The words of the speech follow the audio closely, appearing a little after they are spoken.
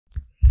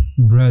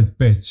Brad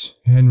Pitt,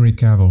 Henry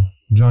Cavill,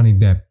 Johnny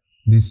Depp.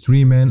 These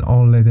three men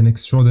all led an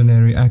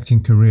extraordinary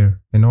acting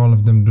career, and all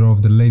of them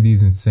drove the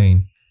ladies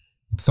insane.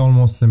 It's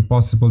almost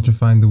impossible to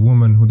find a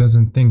woman who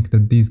doesn't think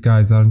that these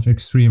guys aren't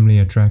extremely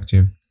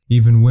attractive.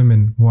 Even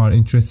women who are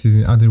interested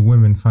in other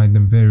women find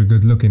them very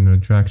good looking and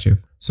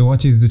attractive. So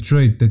what is the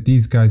trait that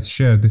these guys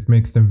share that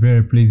makes them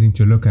very pleasing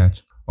to look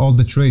at? All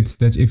the traits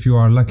that if you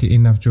are lucky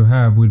enough to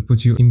have will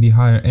put you in the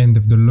higher end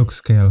of the look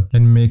scale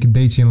and make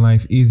dating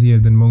life easier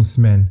than most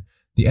men.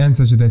 The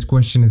answer to that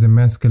question is a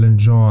masculine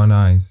jaw and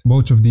eyes.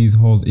 Both of these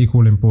hold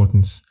equal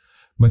importance.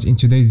 But in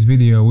today's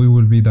video we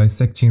will be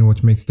dissecting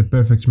what makes the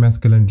perfect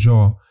masculine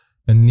jaw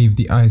and leave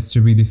the eyes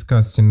to be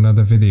discussed in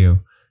another video.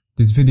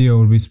 This video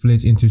will be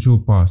split into two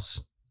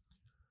parts.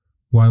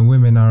 Why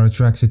women are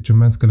attracted to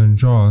masculine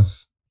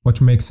jaws. What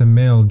makes a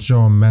male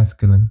jaw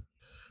masculine.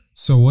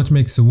 So what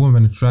makes a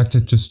woman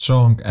attracted to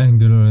strong,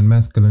 angular and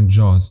masculine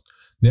jaws?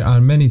 There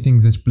are many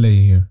things at play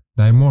here.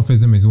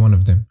 Dimorphism is one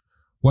of them.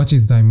 What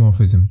is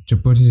dimorphism? To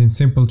put it in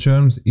simple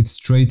terms, it's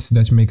traits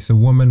that makes a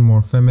woman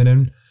more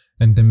feminine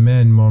and the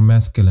man more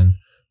masculine.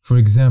 For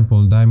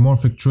example,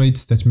 dimorphic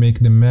traits that make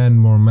the man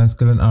more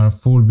masculine are a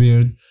full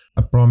beard,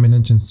 a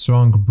prominent and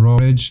strong brow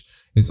ridge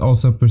is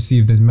also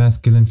perceived as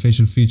masculine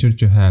facial feature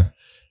to have.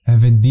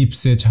 Having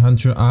deep-set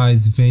hunter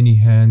eyes, veiny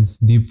hands,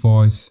 deep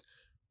voice,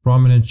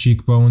 prominent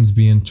cheekbones,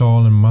 being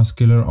tall and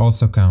muscular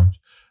also count.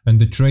 And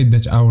the trait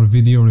that our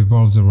video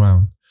revolves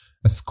around,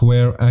 a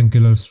square,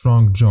 angular,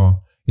 strong jaw,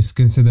 is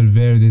considered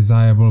very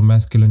desirable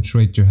masculine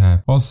trait to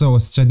have. Also, a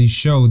study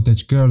showed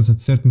that girls at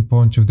certain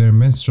points of their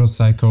menstrual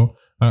cycle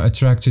are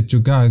attracted to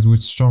guys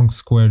with strong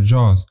square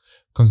jaws,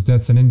 because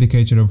that's an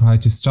indicator of high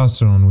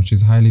testosterone, which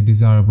is highly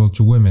desirable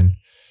to women.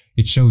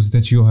 It shows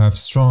that you have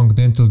strong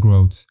dental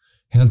growths,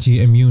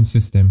 healthy immune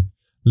system,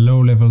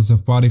 low levels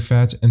of body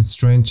fat and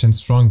strength and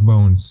strong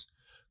bones.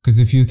 Because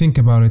if you think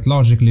about it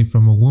logically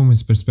from a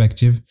woman's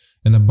perspective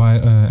and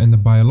a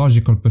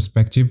biological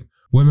perspective,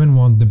 women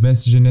want the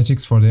best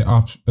genetics for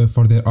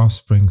their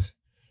offsprings.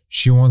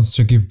 She wants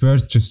to give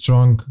birth to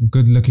strong,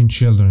 good-looking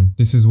children.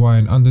 This is why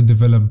an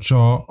underdeveloped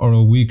jaw or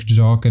a weak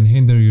jaw can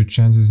hinder your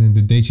chances in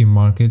the dating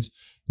market,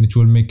 and it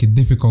will make it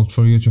difficult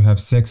for you to have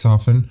sex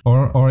often,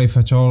 or if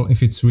at all,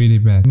 if it's really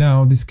bad.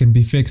 Now, this can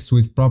be fixed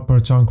with proper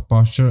tongue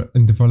posture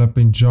and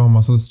developing jaw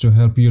muscles to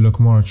help you look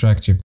more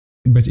attractive.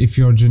 But if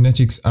your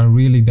genetics are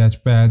really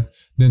that bad,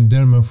 then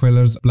dermal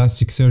fillers,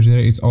 plastic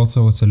surgery is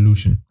also a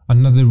solution.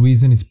 Another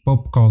reason is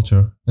pop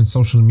culture and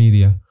social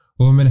media.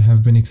 Women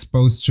have been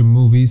exposed to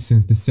movies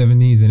since the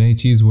 70s and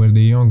 80s where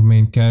the young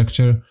main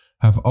character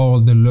have all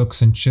the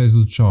looks and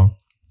chiseled jaw.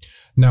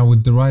 Now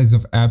with the rise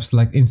of apps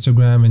like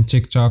Instagram and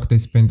TikTok, they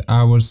spend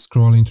hours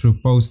scrolling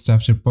through posts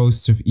after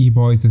posts of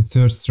e-boys and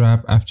thirst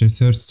trap after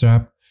thirst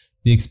trap.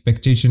 The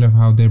expectation of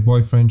how their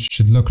boyfriend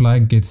should look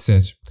like gets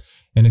set.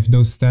 And if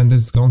those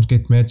standards don't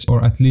get met,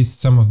 or at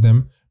least some of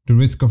them, the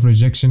risk of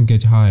rejection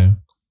gets higher.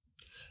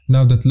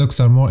 Now that looks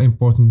are more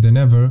important than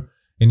ever,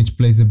 and it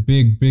plays a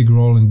big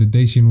role in the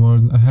dating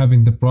world,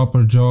 having the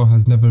proper jaw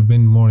has never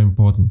been more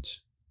important.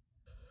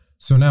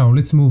 So now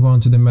let's move on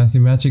to the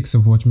mathematics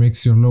of what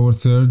makes your lower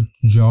third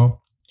jaw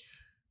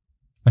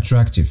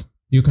attractive.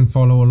 You can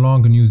follow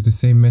along and use the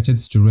same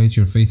methods to rate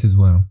your face as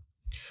well.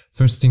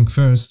 First thing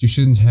first, you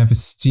shouldn't have a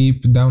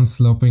steep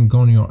downsloping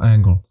goniolar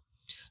angle.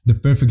 The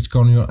perfect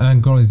goniolar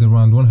angle is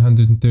around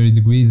 130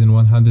 degrees and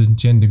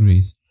 110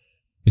 degrees.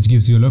 It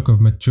gives you a look of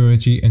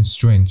maturity and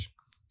strength.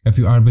 If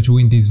you are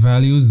between these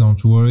values,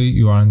 don't worry,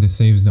 you are in the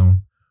safe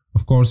zone.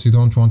 Of course, you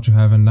don't want to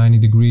have a 90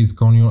 degrees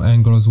goniolar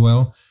angle as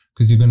well,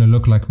 because you're gonna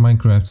look like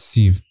Minecraft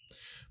Steve.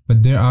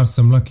 But there are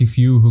some lucky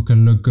few who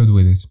can look good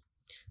with it.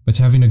 But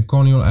having a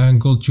goniolar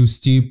angle too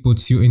steep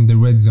puts you in the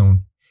red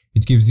zone.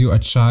 It gives you a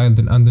child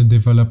and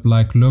underdeveloped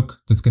like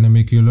look that's gonna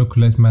make you look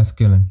less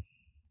masculine.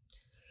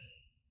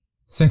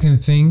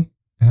 Second thing,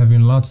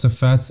 having lots of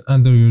fats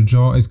under your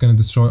jaw is gonna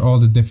destroy all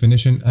the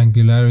definition,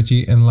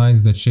 angularity and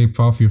lines that shape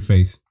off your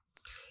face.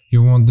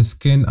 You want the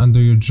skin under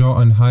your jaw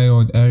and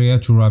hyoid area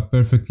to wrap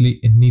perfectly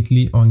and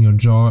neatly on your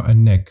jaw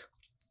and neck.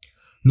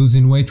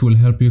 Losing weight will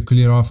help you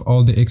clear off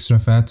all the extra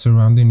fat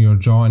surrounding your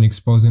jaw and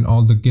exposing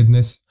all the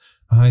goodness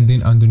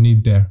hiding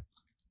underneath there.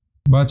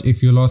 But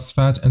if you lost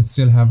fat and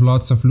still have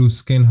lots of loose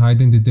skin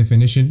hiding the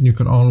definition, you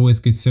can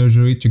always get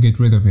surgery to get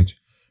rid of it.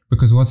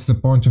 Because what's the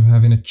point of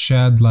having a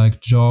Chad-like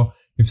jaw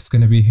if it's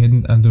gonna be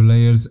hidden under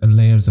layers and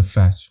layers of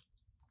fat?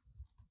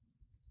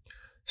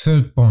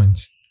 Third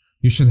point,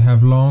 you should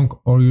have long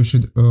or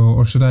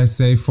should I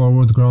say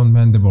forward grown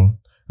mandible.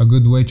 A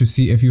good way to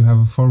see if you have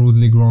a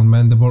forwardly grown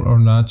mandible or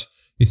not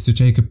is to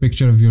take a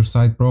picture of your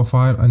side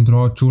profile and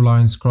draw two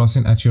lines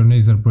crossing at your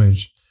nasal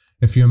bridge.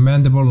 If your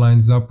mandible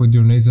lines up with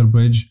your nasal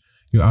bridge,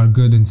 you are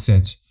good and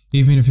set.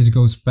 Even if it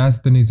goes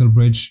past the nasal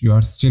bridge, you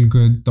are still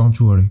good, don't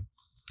worry.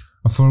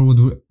 A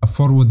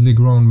forwardly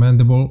grown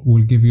mandible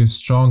will give you a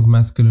strong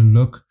masculine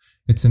look.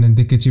 It's an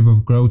indicative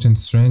of growth and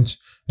strength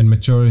and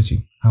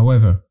maturity.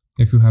 However,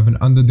 if you have an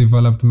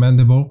underdeveloped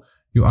mandible,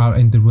 you are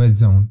in the red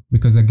zone,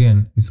 because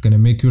again, it's gonna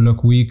make you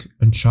look weak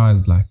and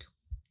childlike.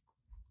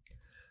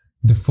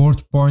 The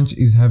fourth point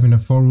is having a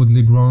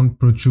forwardly grown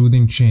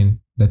protruding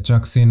chin that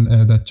tucks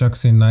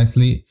in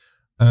nicely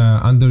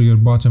under your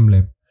bottom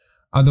lip.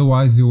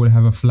 Otherwise you will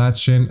have a flat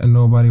chin, and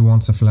nobody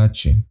wants a flat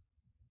chin.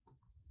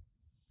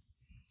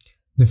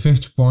 The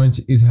fifth point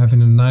is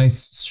having a nice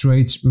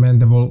straight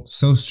mandible,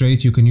 so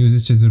straight you can use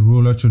it as a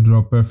ruler to draw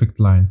a perfect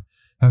line.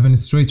 Having a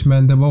straight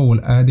mandible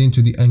will add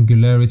into the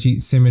angularity,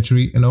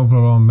 symmetry, and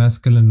overall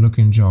masculine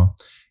looking jaw.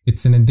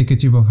 It's an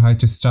indicative of high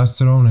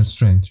testosterone and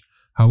strength.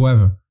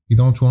 However, you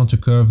don't want a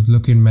curved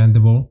looking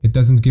mandible. It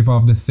doesn't give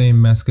off the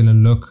same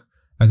masculine look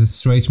as a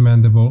straight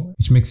mandible,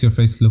 which makes your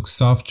face look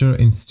softer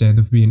instead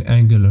of being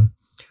angular,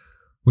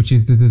 which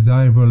is the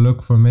desirable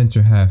look for men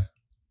to have.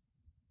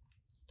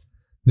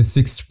 The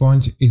sixth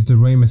point is the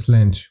ramus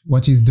length.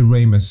 What is the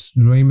ramus?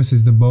 The ramus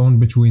is the bone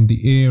between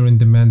the ear and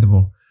the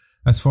mandible.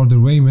 As for the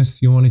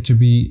ramus, you want it to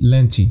be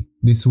lengthy.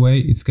 This way,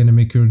 it's gonna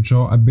make your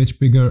jaw a bit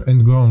bigger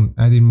and grown,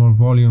 adding more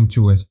volume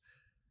to it,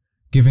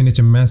 giving it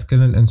a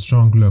masculine and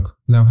strong look.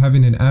 Now,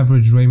 having an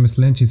average ramus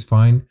length is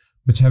fine,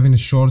 but having a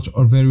short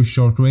or very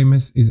short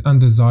ramus is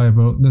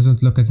undesirable,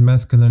 doesn't look as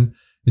masculine,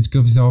 it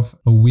gives off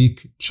a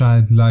weak,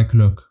 childlike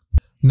look.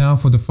 Now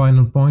for the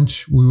final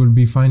point, we will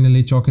be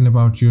finally talking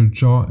about your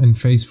jaw and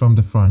face from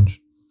the front.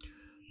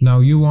 Now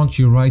you want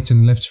your right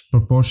and left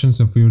proportions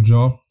of your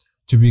jaw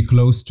to be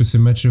close to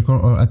symmetrical,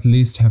 or at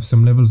least have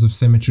some levels of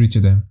symmetry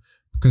to them,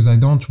 because I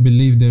don't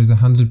believe there's a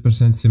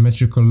 100%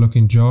 symmetrical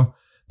looking jaw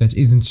that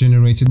isn't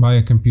generated by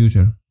a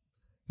computer.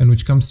 And when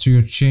it comes to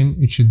your chin,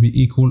 it should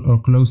be equal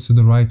or close to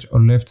the right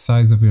or left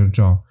sides of your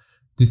jaw.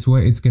 This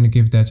way it's gonna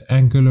give that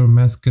angular,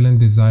 masculine,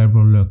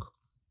 desirable look.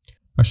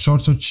 A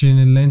shorter chin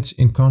in length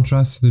in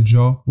contrast to the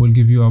jaw will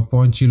give you a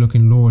pointy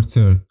looking lower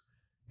third,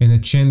 and a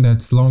chin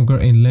that's longer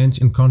in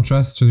length in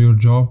contrast to your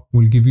jaw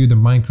will give you the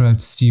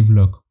Minecraft Steve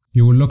look.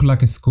 You will look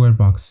like a square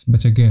box,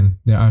 but again,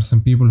 there are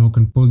some people who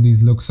can pull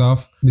these looks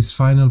off. This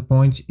final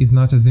point is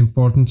not as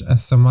important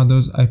as some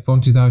others I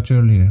pointed out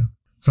earlier.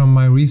 From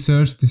my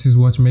research, this is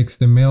what makes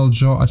the male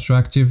jaw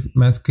attractive,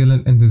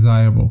 masculine, and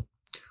desirable.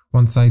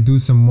 Once I do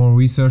some more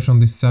research on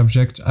this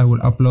subject, I will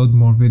upload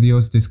more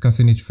videos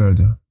discussing it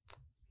further.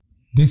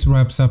 This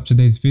wraps up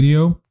today's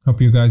video.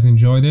 Hope you guys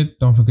enjoyed it.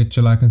 Don't forget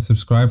to like and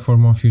subscribe for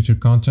more future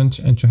content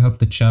and to help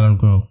the channel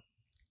grow.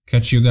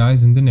 Catch you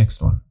guys in the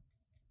next one.